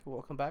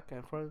Welcome back,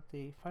 and for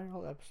the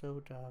final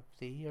episode of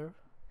the year,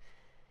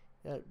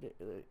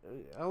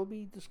 I'll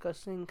be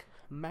discussing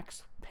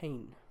Max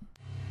Payne.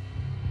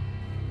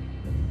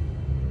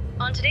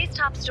 On today's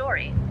top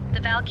story, the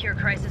Valkyr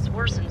crisis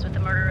worsens with the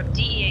murder of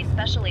DEA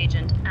Special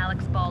Agent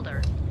Alex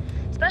Balder.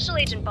 Special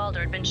Agent Balder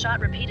had been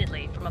shot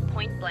repeatedly from a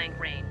point-blank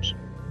range.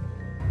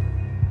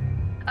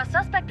 A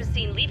suspect was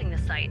seen leaving the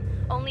site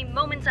only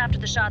moments after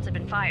the shots had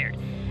been fired,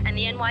 and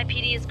the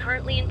NYPD is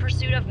currently in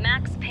pursuit of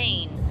Max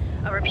Payne,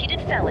 a repeated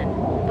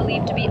felon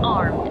believed to be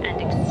armed and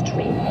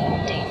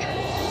extremely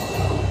dangerous.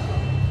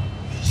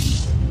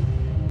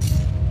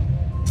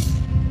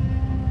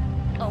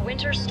 A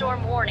winter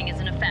storm warning is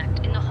in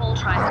effect in the whole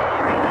tri-state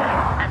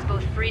area, as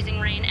both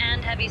freezing rain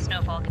and heavy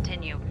snowfall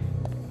continue.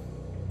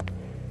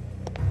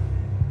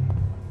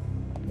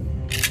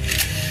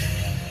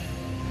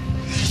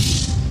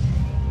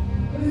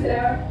 Who's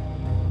there?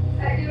 Is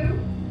that you?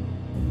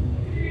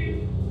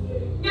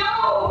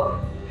 No!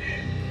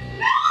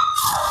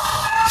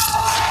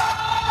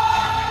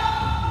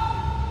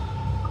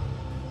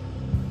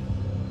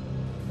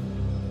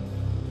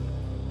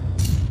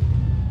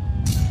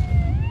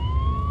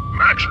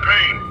 Max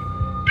Payne,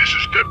 this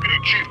is Deputy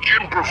Chief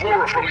Jim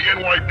Bravura from the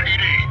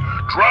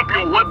NYPD. Drop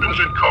your weapons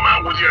and come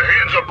out with your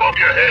hands above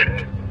your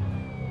head.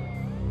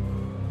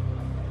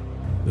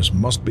 This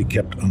must be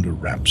kept under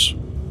wraps.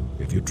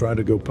 If you try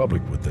to go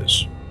public with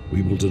this,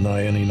 we will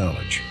deny any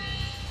knowledge.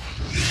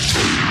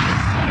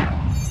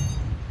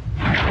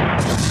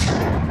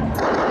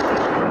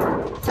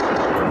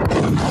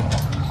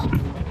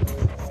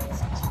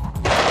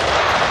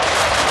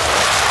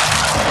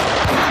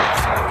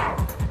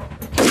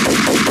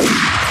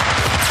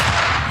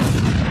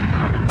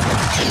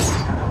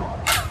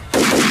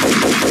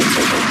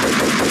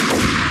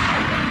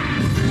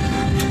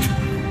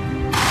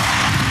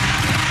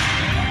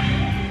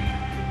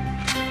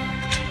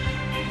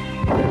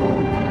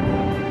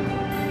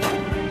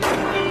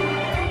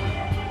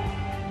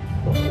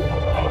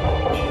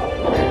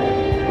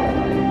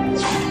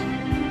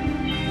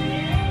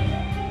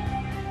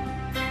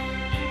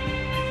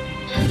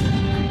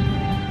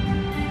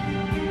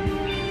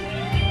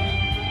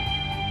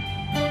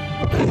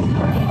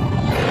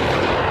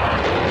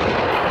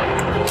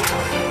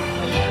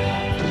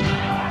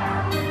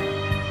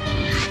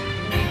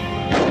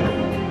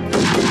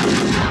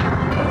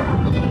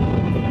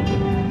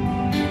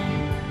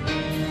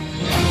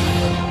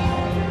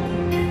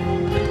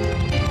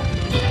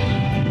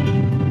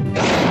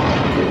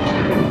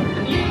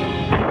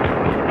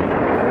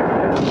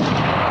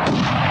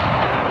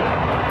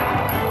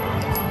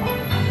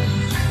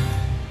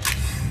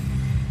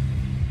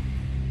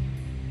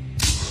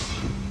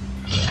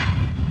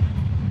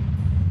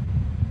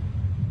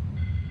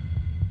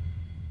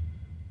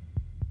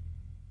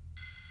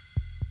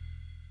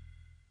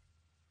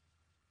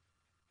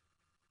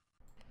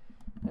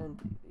 And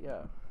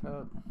yeah,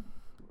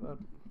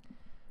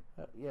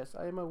 yes,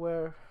 I am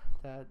aware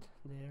that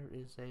there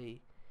is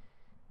a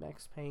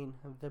Max Payne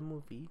the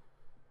movie,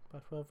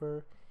 but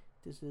however,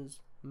 this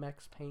is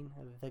Max Payne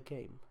the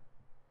game.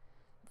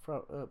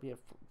 From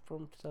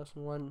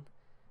 2001.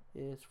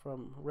 It's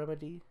from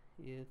Remedy.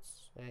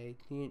 It's a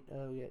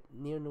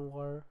neo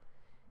noir,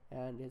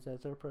 and it's a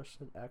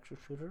third-person action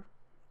shooter.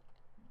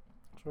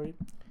 Sorry,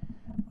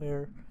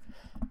 where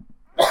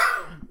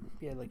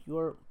like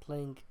you're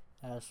playing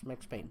as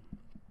Max Payne,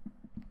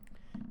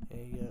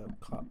 a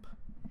cop,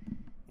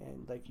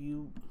 and like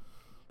you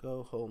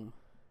go home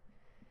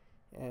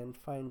and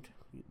find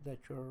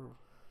that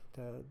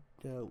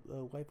the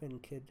wife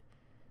and kid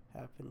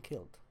have been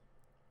killed,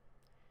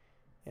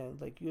 and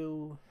like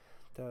you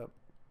the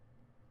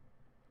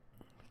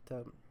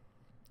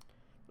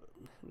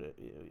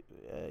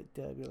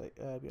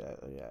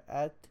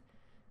at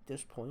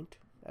this point,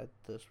 at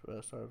this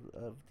start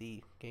of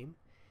the game,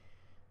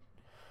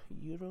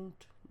 you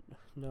don't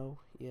know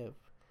if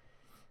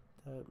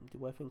the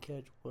wife and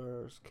kid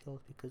was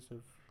killed because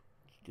of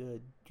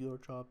your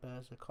job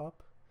as a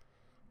cop,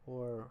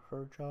 or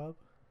her job,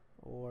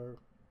 or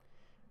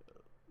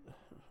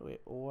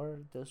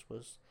this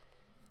was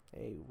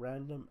a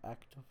random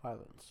act of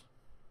violence.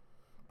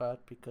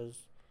 But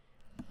because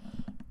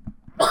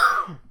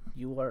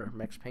you are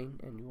Max Payne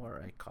and you are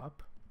a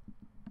cop,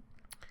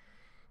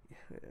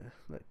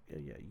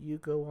 you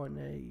go on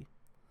the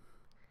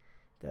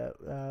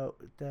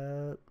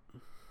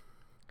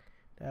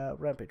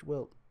rampage.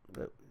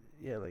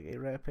 Like a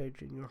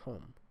rampage in your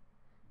home,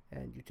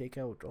 and you take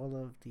out all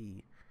of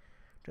the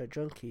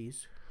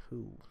junkies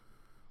who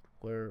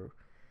were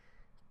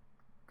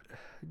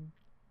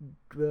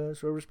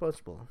so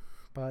responsible.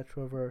 But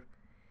however,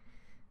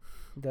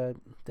 that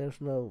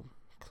there's no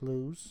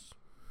clues.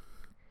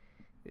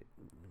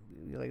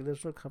 Like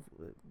there's no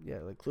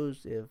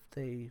clues if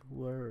they're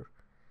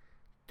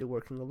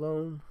working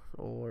alone,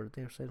 or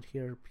they're sent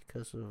here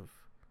because of,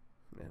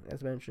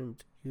 as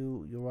mentioned,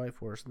 your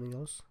wife or something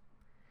else.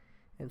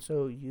 And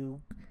so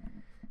you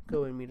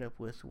go and meet up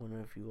with one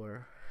of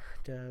your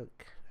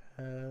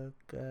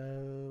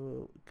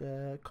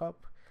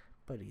cop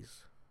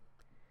buddies,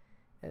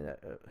 and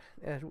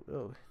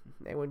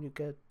when you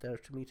get there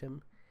to meet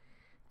him,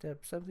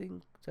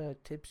 something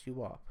tips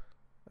you off,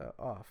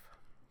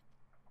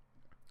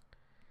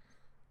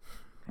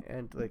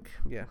 and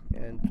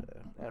and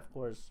of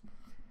course,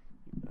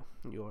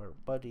 your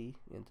buddy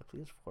in the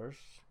police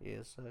force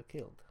is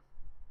killed,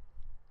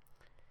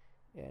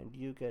 and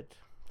you get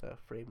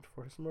framed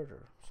for his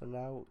murder. So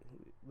now,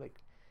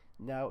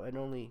 now and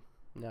only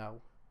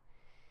now,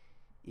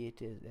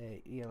 it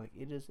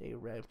is a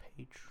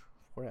rampage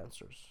for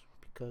answers,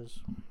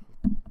 because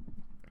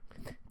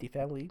the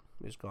family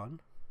is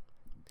gone.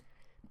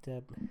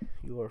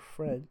 Your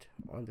friend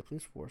on the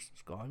police force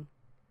is gone,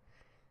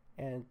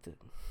 and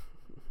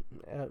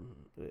and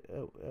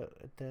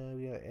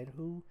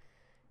who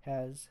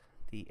has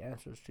the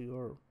answers to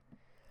your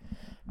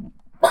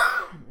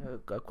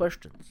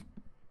questions?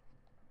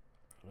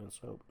 And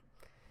so,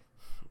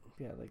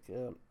 yeah,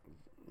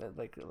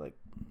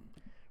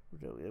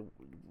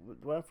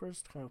 when I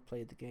first kind of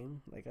played the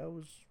game, I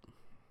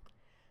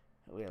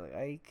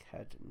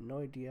had no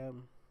idea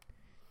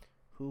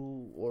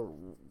who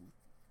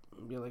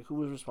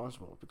was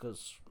responsible,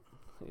 because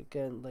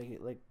again,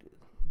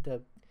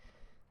 the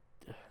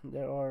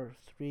there are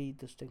three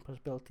distinct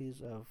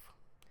possibilities of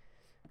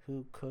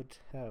who could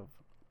have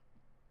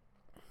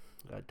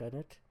done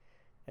it,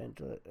 and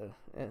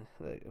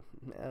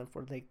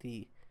for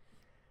the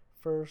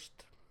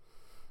first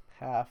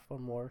half or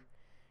more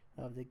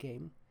of the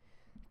game,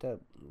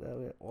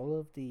 all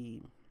of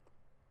the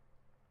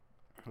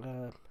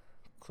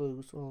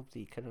clues, all of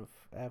the kind of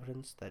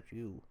evidence that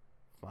you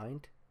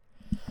find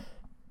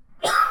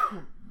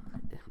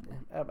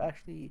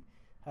actually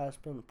has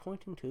been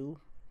pointing to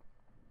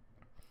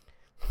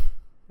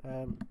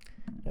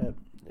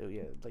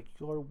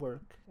your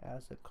work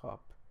as a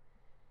cop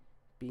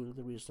being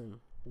the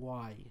reason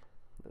why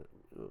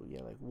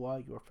why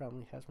your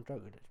family has been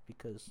targeted,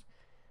 because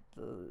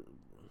the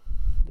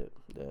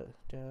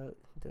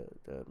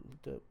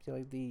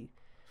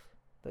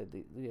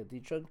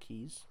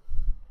junkies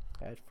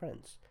had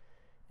friends,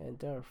 and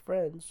their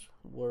friends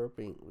were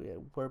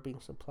being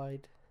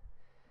supplied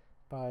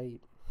by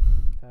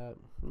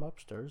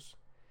mobsters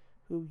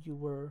who you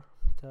were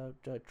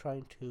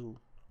trying to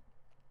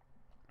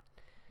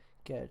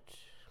get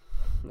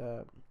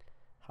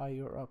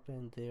higher up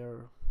in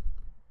the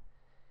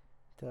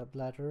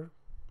ladder,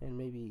 and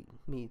maybe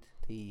meet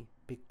the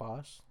big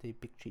boss, the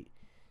big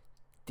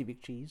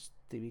cheese,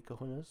 the big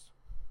kahunas,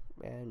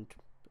 and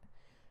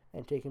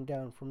take him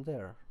down from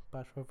there.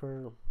 But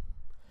however,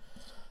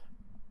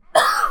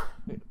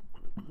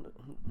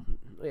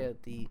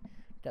 the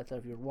death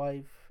of your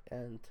wife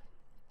and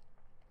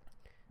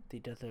the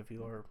death of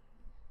your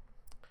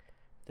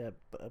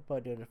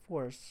buddy on the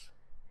force,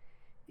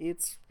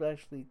 it's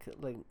actually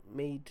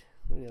made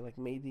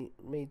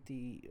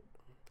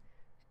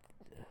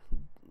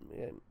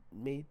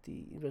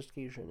the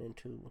investigation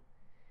into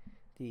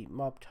the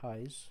mob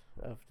ties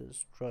of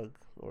this drug,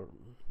 or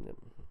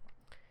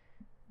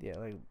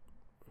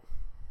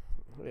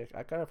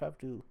I kind of have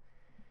to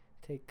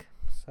take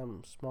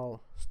some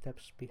small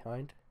steps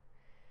behind.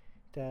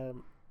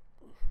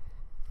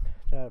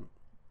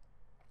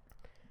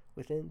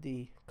 Within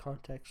the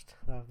context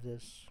of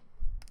this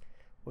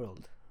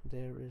world,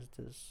 there is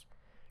this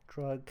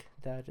drug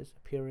that is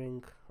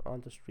appearing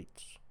on the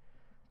streets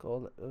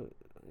called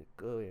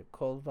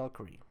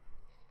Valkyrie,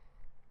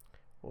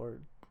 or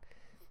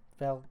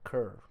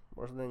Valkyr,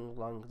 or something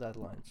along that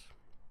lines.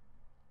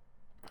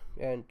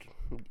 And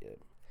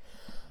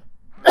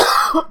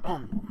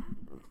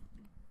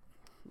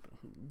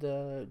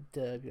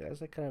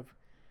as I kind of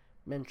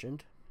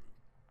mentioned,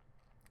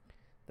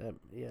 that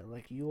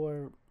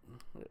you're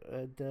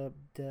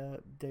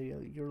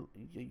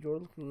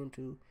looking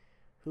into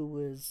who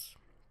is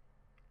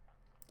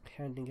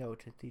handing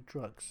out the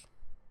drugs,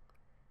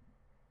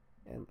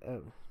 and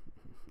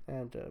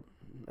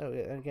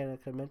again,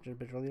 like I mentioned a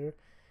bit earlier,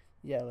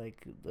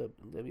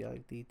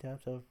 the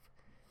death of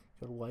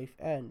your wife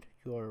and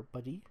your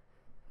buddy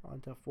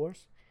on the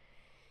force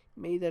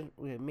made the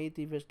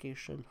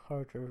investigation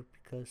harder,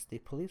 because the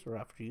police are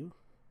after you,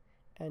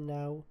 and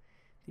now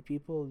the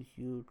people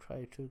you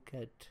try to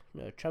get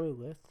chummy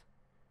with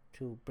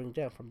to bring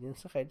down from the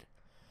inside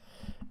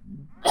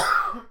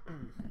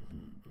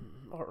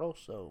are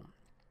also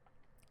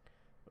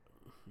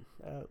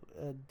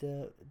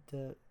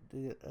they're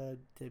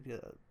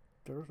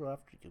also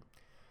after you.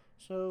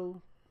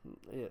 So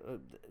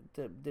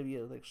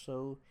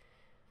so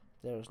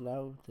there's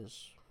now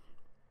this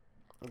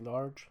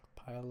large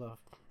pile of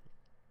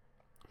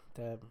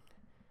dead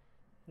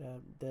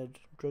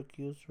drug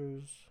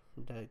users,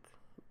 dead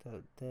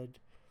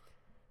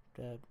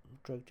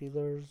drug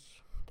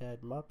dealers,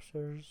 dead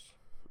mobsters,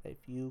 a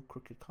few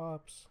crooked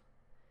cops,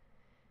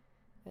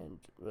 and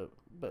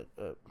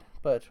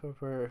but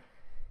however,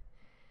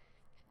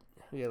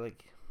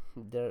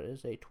 there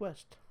is a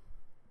twist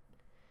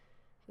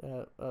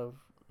of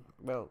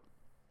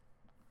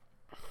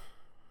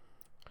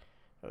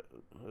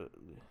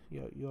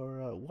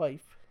your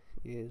wife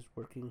is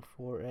working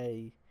for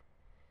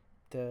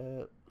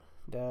the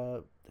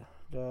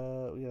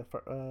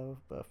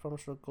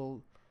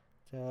pharmaceutical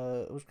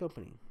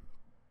company,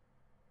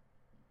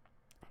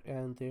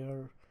 and they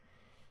are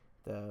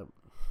the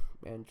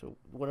and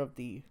one of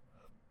the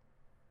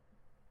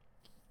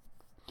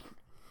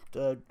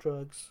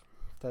drugs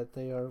that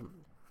they are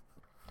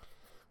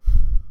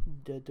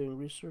doing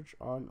research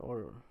on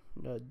or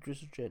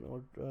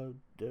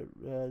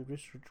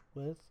research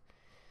with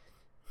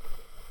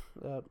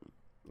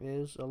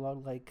is a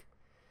lot like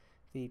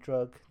the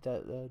drug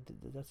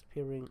that's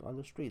appearing on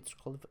the streets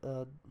called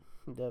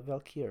the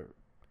Valkyr.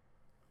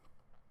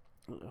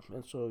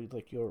 And so,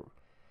 like, your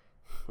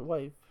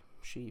wife,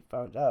 she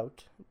found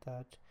out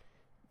that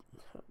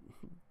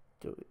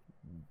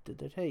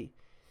hey,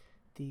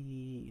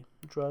 the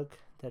drug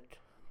that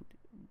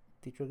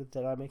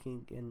I'm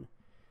making in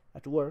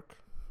at work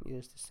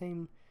is the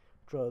same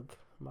drug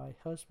my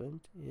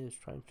husband is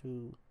trying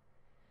to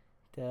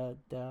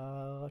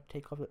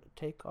take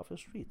off the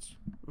streets.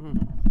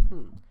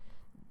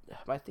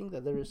 I think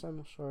that there is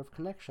some sort of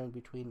connection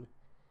between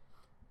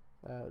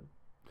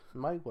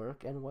my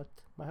work and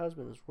what my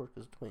husband's work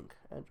is doing.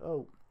 And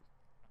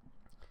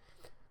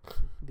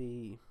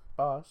the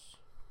boss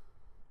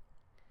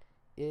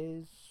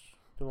is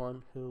the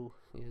one who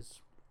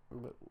is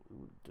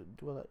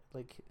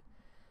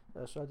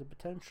saw the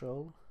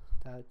potential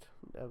that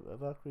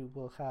Valkyrie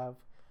will have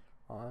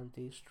on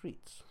the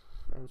streets,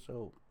 and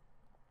so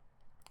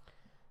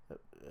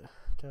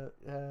so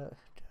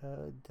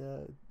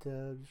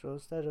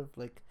instead of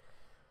like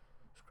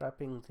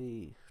scrapping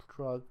the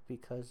drug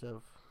because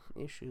of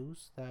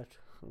issues that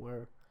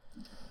were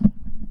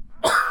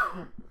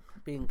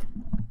being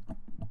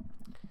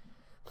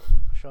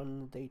shown in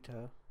the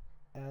data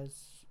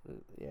as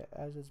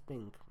it's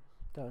being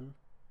done,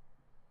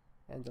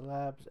 and the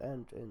labs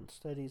and in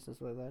studies and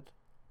stuff like that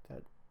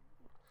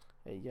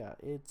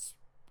it's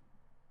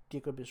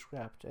could be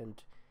scrapped.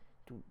 And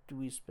do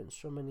we spend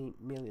so many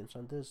millions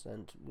on this?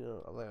 And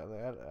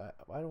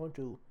I don't want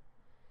to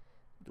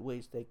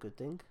waste a good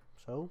thing.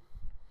 So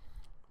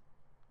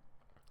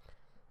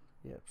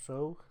it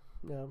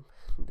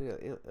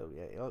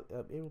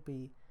will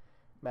be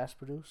mass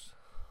produced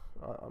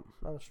on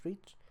the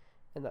streets,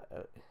 and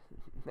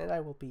I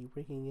will be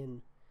bringing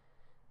in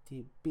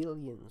the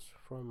billions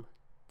from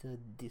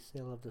the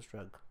sale of this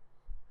drug.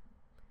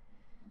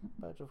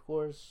 But of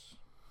course,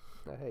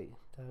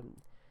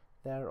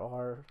 there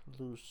are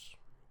loose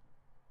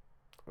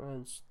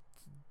ends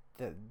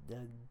that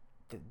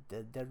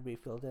be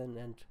filled in,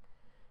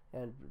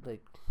 and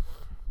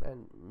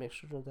make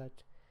sure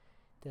that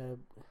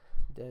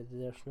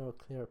there's no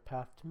clear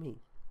path to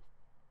me,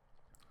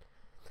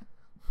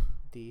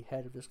 the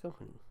head of this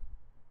company.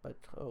 But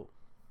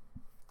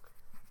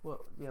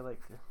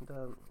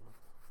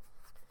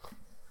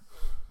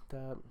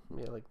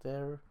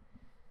there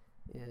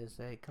is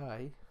a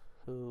guy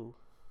who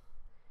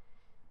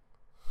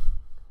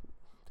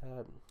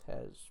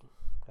has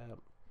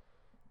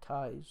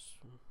ties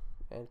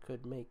and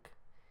could make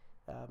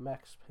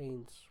Max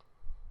Payne's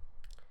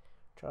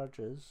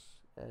charges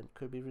and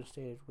could be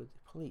reinstated with the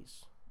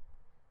police.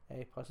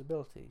 A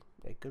possibility,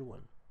 a good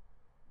one.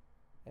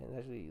 And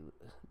actually,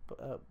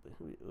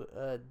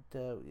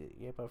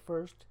 but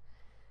first,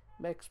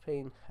 Max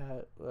Payne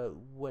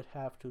would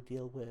have to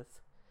deal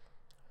with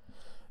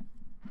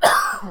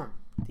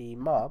the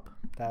mob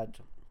that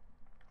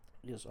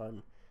is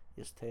on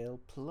his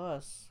tail,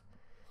 plus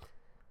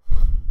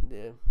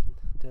the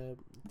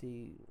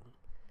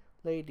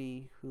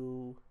lady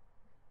who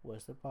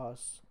was the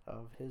boss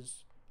of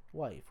his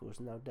wife, who is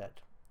now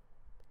dead.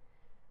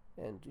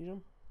 And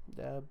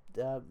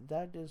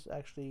that is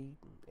actually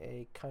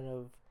a kind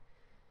of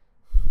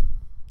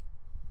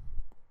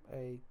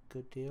a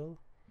good deal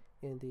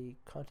in the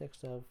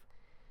context of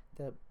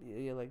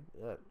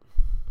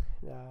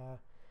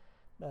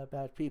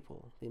bad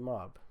people. The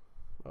mob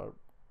are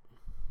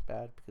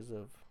bad because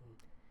of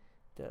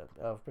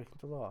breaking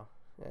the law,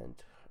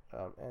 and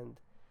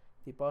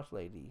the boss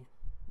lady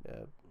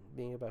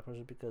being a bad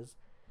person because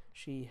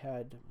she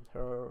had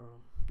her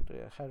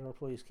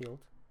employees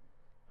killed,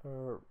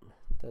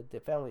 the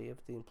family of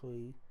the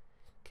employee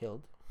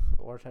killed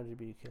or trying to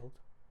be killed,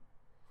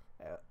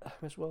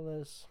 as well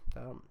as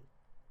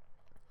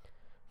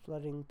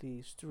flooding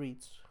the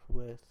streets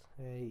with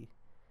a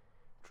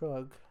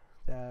drug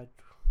that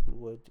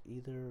would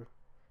either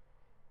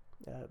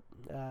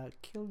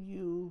kill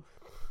you,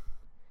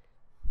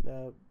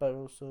 but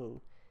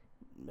also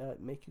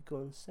make you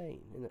go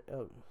insane in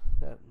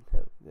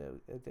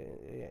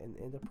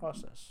the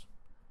process.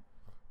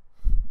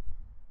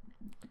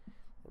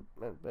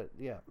 But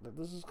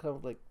this is kind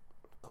of like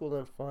cool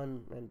and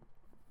fun,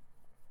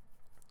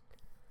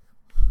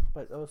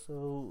 but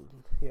also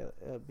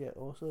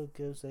also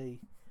gives a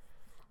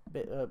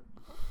bit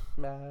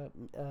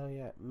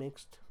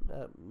mixed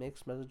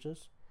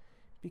messages,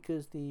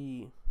 because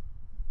the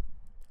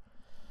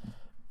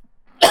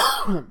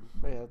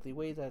the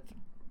way that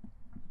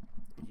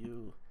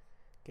you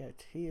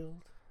get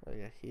healed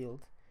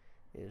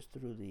is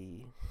through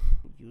the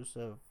use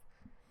of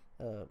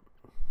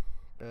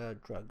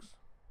drugs.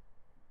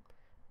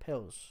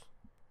 pills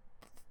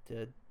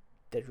that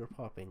you're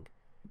popping,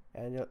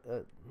 and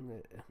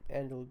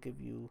it'll give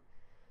you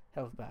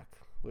health back,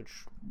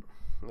 which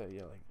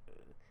really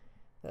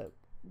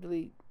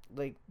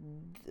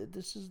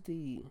this is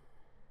the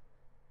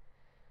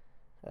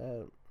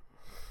uh,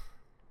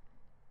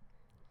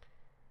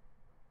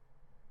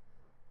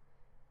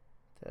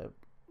 the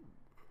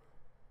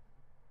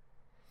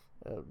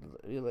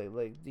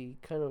the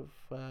kind of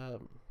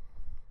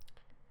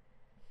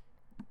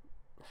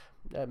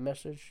that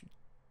message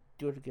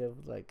you would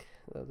give, that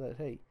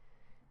hey,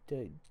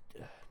 the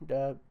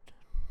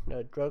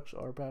drugs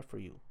are bad for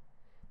you,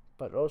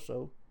 but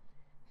also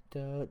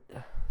the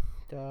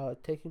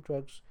taking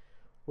drugs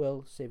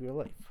will save your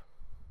life.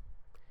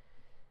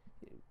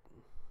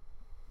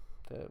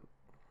 The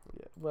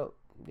well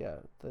yeah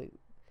the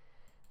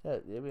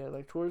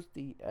towards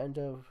the end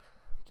of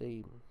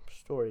the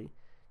story,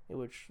 in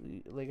which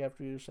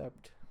after you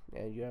accept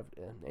and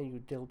you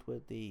dealt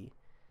with the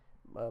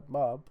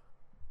mob,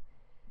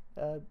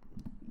 the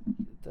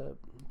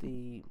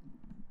the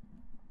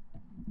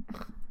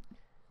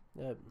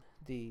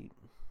the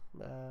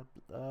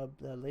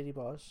the lady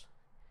boss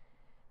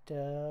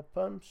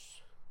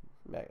pumps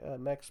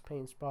Max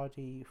Payne's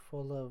body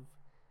full of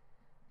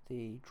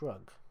the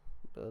drug,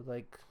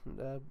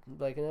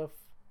 enough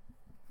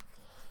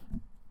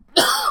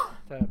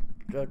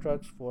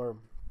drugs for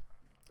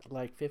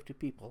 50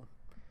 people.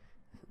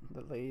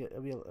 It'll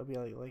be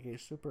like a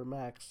super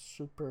max,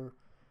 super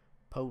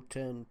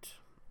potent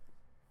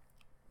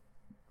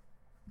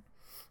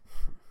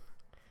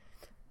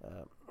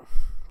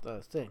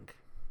thing,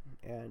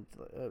 and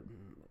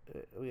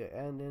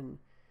and in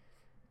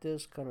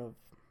this kind of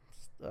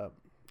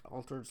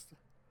altered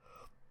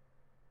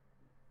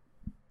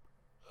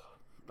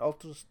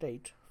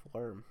state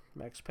for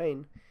Max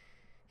Payne,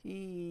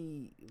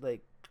 he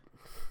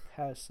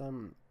has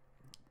some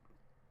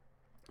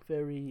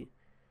very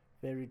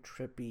very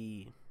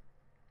trippy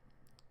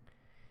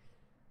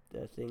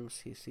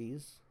things he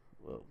sees.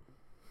 Well,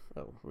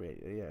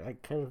 I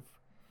kind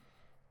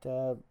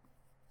of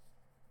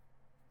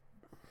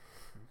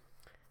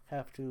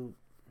have to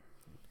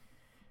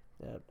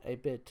a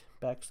bit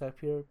backstep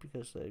here,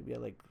 because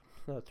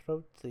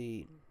throughout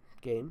the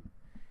game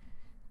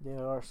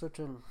there are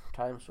certain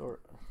times or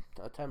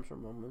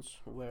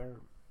moments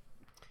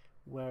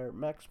where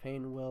Max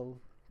Payne will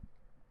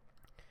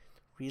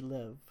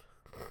relive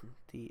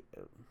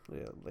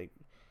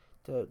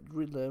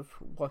relive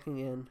walking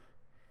in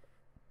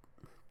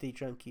the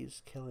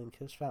junkies killing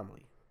his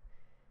family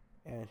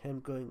and him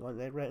going on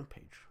that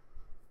rampage,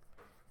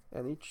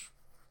 and each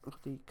of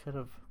the kind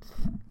of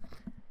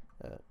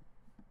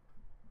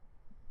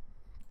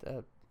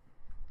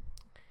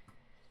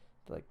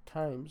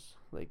times,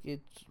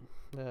 it's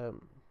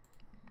no,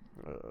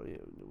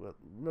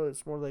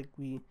 it's more like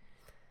we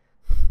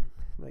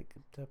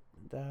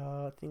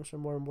the things are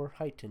more and more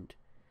heightened.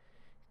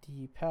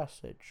 The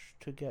passage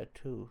to get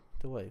to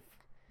the wife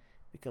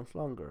becomes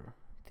longer.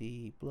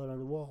 The blood on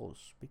the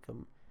walls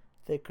become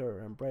thicker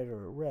and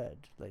brighter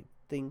red,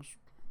 things.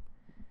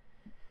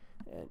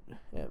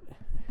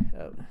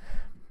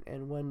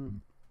 And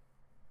when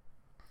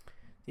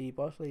the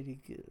boss lady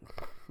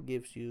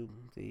gives you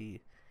the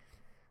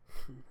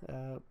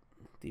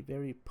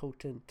very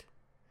potent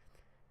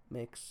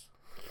mix,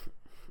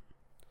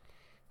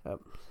 and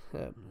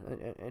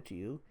to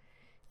you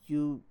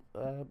you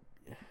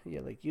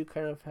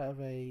kind of have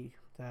a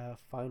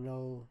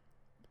final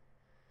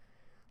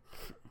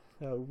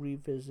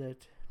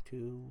revisit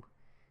to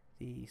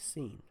the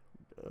scene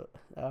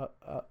of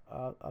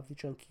the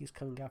junkies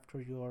coming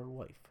after your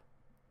wife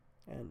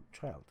and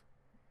child,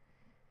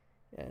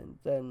 and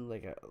then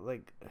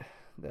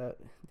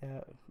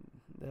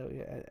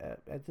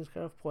at this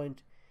kind of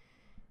point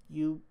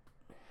you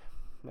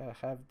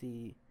have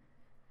the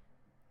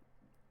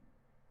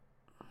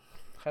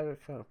how to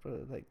kind of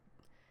put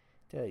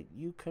it,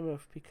 you kind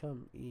of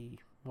become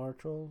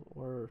immortal,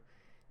 or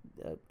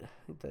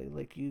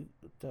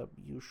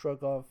you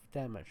shrug off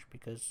damage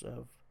because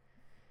of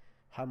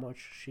how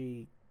much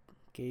she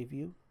gave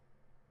you,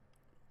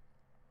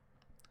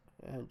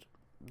 and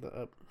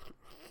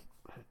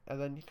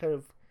then you kind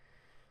of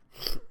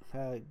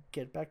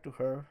get back to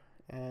her,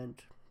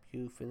 and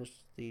you finish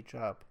the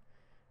job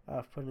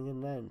of putting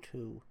an end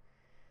to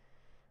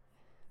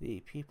the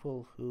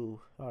people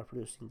who are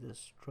producing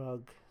this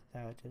drug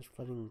that is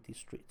flooding the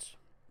streets.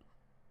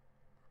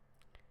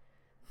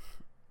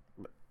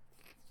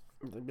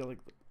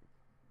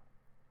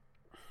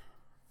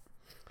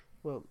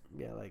 Well,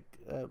 yeah,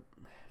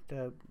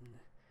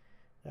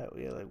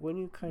 when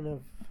you kind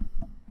of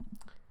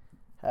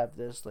have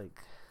this,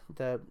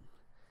 there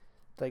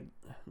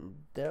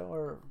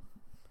are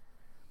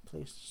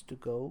places to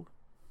go,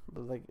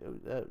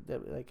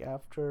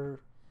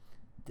 after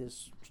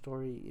this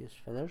story is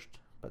finished.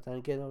 But then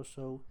again,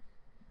 also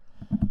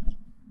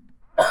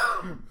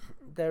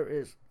there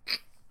is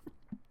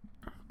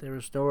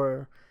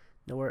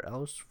nowhere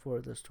else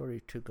for the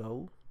story to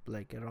go,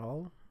 at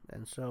all,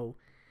 and so,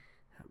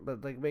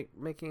 but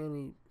making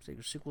any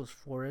sequels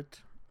for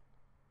it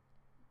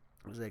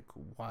I was like,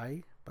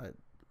 why? But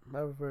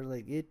however,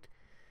 like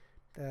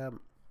um,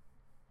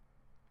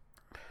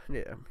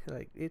 yeah,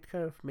 like it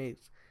kind of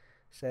makes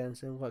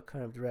sense in what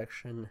kind of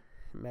direction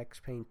Max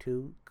Payne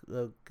 2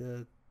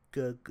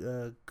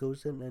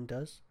 goes in and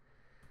does.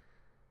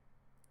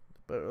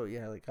 But oh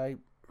yeah, like I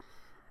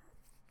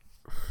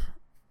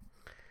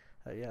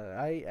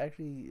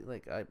actually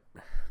like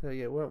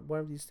one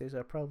of these days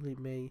I probably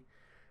may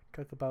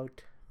talk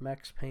about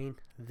Max Payne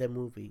the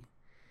movie,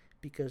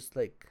 because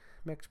like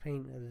Max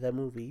Payne the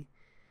movie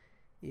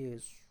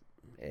is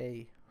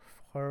a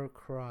far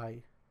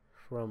cry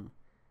from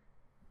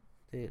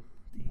the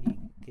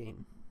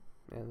game,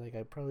 and like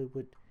I probably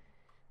would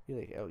be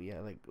like, oh yeah,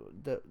 like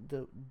the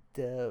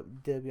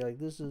be like,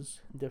 this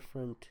is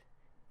different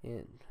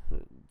in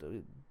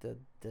the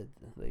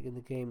like in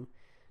the game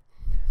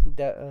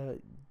that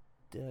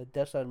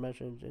that's not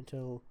mentioned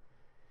until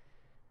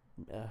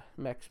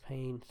Max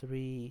Payne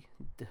 3.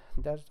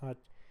 That's not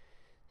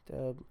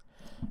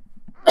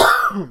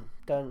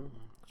done.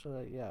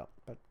 So yeah,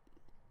 but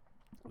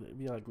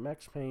like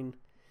Max Payne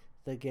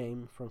the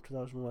game from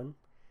 2001.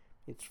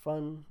 It's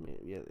fun.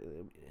 It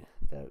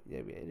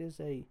is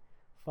a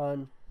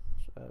fun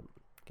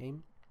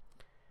game.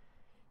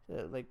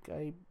 Like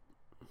it's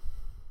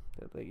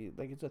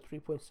a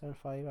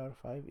 3.75 out of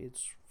 5.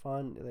 It's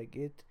fun. Like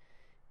it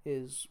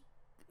is.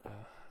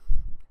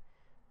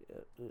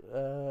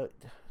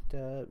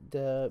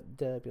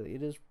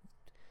 It is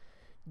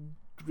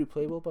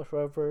replayable, but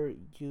however,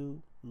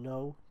 you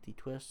know the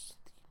twists,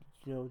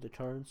 you know the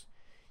turns,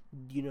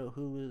 you know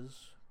who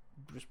is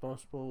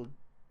responsible,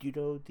 you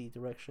know the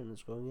direction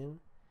it's going in.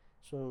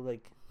 So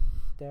like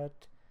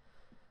that,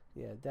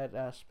 yeah, that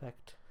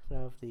aspect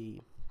of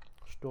the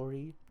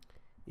story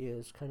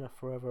is kind of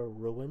forever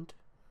ruined.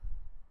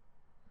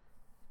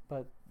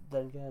 But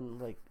then again,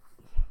 like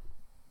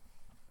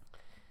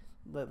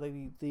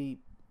the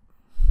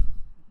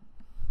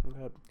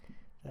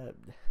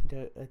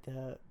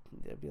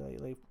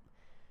like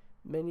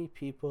many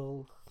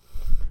people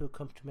who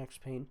come to Max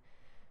Payne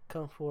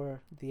come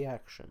for the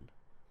action,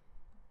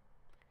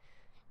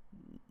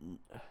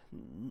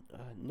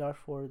 not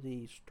for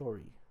the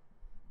story.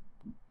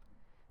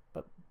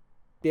 But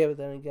yeah, but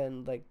then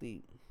again, like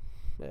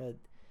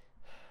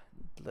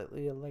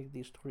like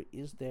the story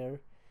is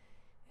there.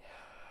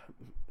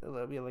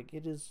 Like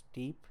it is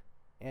deep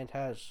and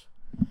has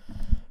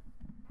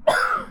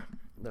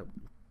the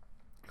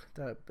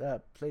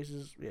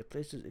places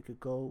it could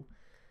go,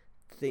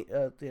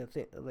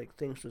 like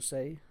things to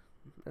say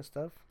and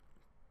stuff.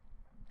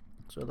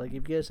 So like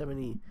if you guys have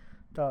any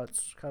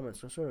thoughts, comments,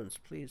 concerns,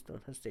 please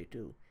don't hesitate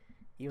to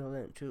email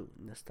in to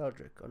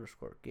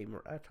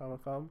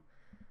nostalgic_gamer@Tomacom.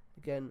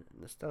 Again,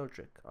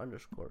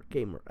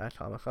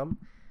 nostalgic_gamer@Tomacom.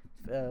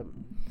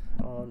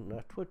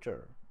 On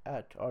Twitter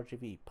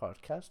 @RGV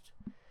Podcast.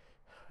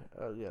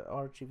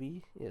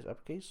 RGV is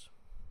uppercase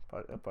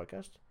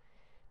podcast.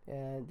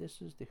 And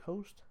this is the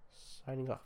host signing off.